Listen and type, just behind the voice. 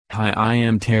Hi, I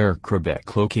am Tara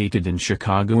Krebeck, located in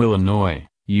Chicago, Illinois,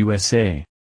 USA.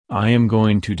 I am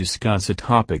going to discuss a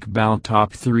topic about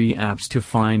top 3 apps to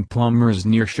find plumbers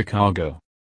near Chicago.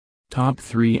 Top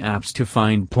 3 apps to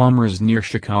find plumbers near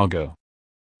Chicago.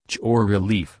 Chore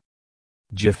Relief,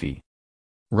 Jiffy,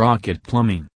 Rocket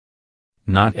Plumbing.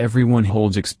 Not everyone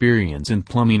holds experience in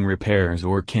plumbing repairs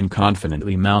or can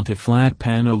confidently mount a flat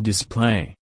panel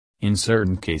display. In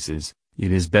certain cases, it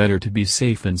is better to be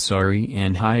safe than sorry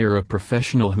and hire a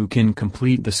professional who can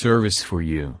complete the service for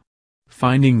you.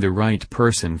 Finding the right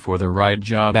person for the right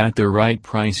job at the right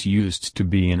price used to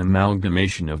be an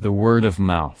amalgamation of the word of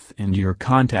mouth and your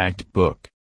contact book.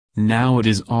 Now it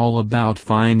is all about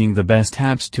finding the best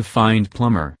apps to find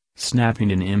plumber,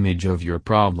 snapping an image of your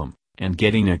problem, and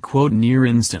getting a quote near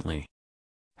instantly.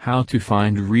 How to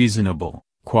find reasonable,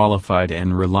 qualified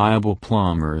and reliable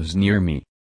plumbers near me.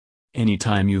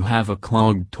 Anytime you have a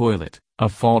clogged toilet, a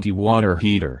faulty water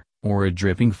heater, or a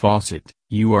dripping faucet,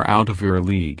 you are out of your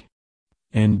league.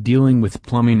 And dealing with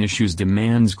plumbing issues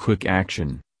demands quick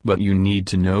action, but you need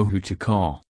to know who to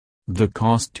call. The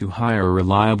cost to hire a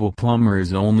reliable plumber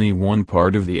is only one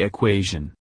part of the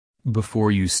equation.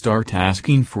 Before you start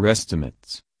asking for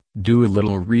estimates, do a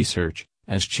little research,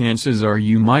 as chances are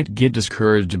you might get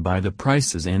discouraged by the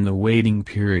prices and the waiting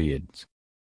periods.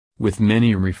 With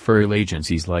many referral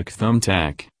agencies like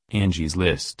Thumbtack, Angie's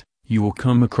List, you will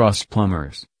come across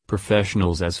plumbers,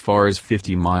 professionals as far as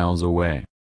 50 miles away.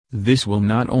 This will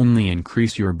not only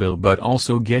increase your bill but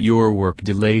also get your work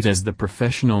delayed, as the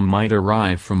professional might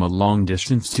arrive from a long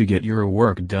distance to get your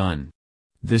work done.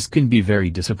 This can be very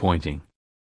disappointing.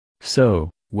 So,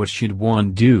 what should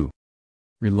one do?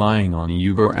 Relying on a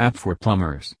Uber app for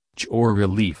plumbers. Chore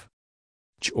Relief.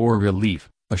 Chore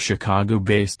Relief, a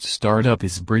Chicago-based startup,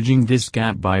 is bridging this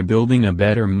gap by building a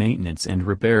better maintenance and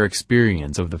repair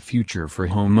experience of the future for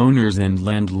homeowners and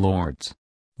landlords.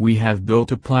 We have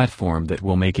built a platform that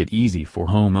will make it easy for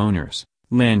homeowners,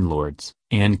 landlords,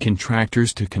 and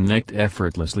contractors to connect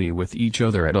effortlessly with each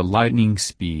other at a lightning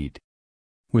speed.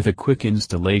 With a quick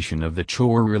installation of the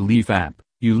Chore Relief app,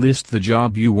 you list the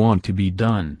job you want to be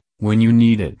done, when you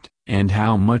need it, and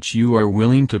how much you are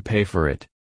willing to pay for it.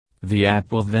 The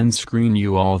app will then screen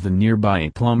you all the nearby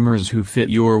plumbers who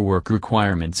fit your work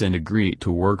requirements and agree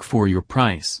to work for your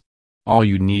price. All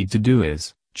you need to do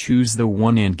is choose the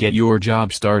one and get your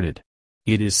job started.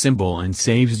 It is simple and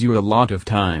saves you a lot of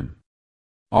time.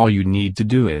 All you need to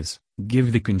do is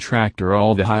give the contractor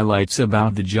all the highlights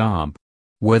about the job.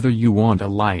 Whether you want a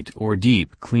light or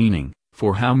deep cleaning,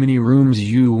 for how many rooms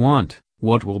you want,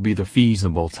 what will be the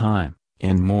feasible time,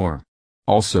 and more.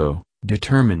 Also,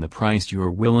 determine the price you are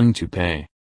willing to pay.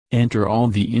 Enter all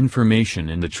the information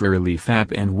in the Chore Relief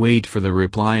app and wait for the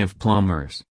reply of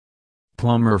plumbers.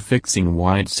 Plumber fixing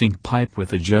wide sink pipe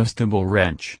with adjustable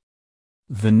wrench.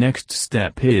 The next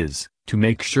step is to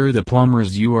make sure the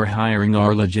plumbers you are hiring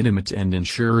are legitimate and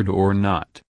insured or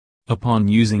not. Upon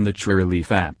using the Chore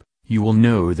Relief app, you will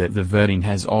know that the vetting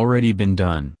has already been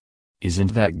done.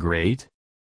 Isn't that great?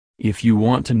 If you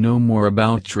want to know more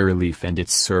about Chore Relief and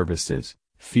its services,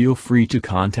 feel free to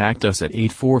contact us at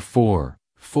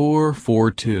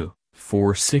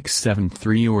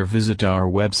 844-442-4673 or visit our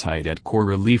website at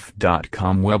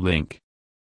chorerelief.com. Weblink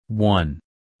 1.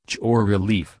 Chore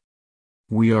Relief.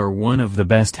 We are one of the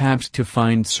best apps to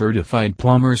find certified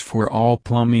plumbers for all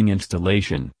plumbing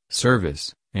installation,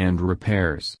 service, and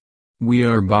repairs. We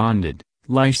are bonded,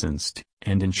 licensed,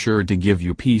 and insured to give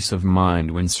you peace of mind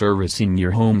when servicing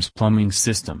your home's plumbing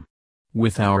system.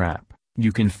 With our app,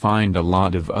 you can find a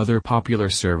lot of other popular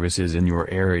services in your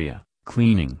area: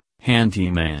 cleaning,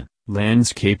 handyman,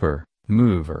 landscaper,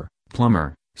 mover,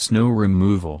 plumber, snow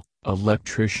removal,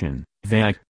 electrician,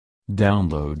 vac.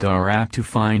 Download our app to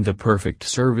find the perfect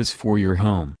service for your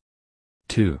home.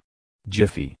 2.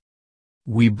 Jiffy.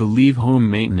 We believe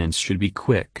home maintenance should be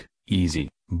quick, easy,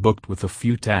 booked with a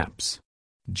few taps.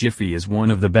 Jiffy is one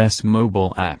of the best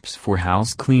mobile apps for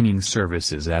house cleaning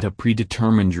services at a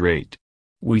predetermined rate.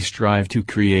 We strive to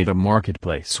create a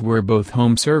marketplace where both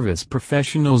home service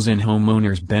professionals and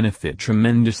homeowners benefit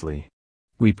tremendously.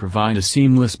 We provide a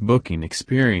seamless booking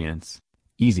experience,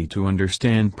 easy to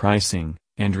understand pricing,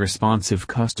 and responsive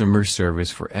customer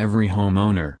service for every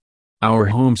homeowner. Our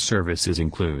home services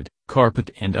include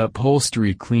carpet and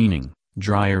upholstery cleaning,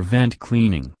 dryer vent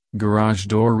cleaning, garage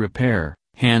door repair,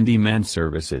 handyman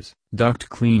services, duct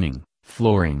cleaning,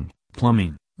 flooring,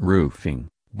 plumbing, roofing,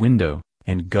 window,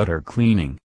 and gutter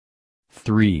cleaning.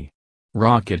 3.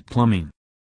 Rocket Plumbing.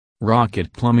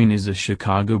 Rocket Plumbing is a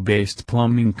Chicago-based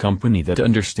plumbing company that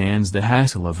understands the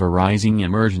hassle of arising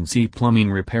emergency plumbing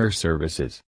repair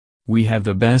services. We have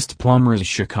the best plumbers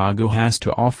Chicago has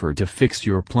to offer to fix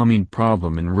your plumbing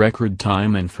problem in record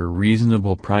time and for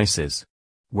reasonable prices.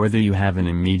 Whether you have an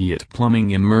immediate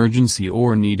plumbing emergency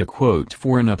or need a quote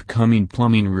for an upcoming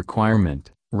plumbing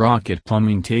requirement, Rocket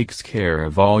Plumbing takes care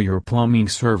of all your plumbing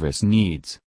service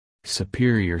needs.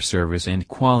 Superior service and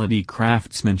quality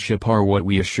craftsmanship are what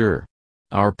we assure.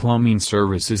 Our plumbing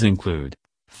services include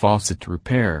faucet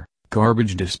repair,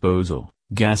 garbage disposal,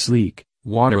 gas leak,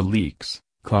 water leaks,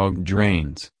 clogged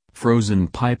drains, frozen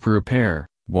pipe repair,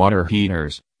 water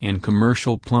heaters, and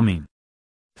commercial plumbing.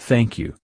 Thank you.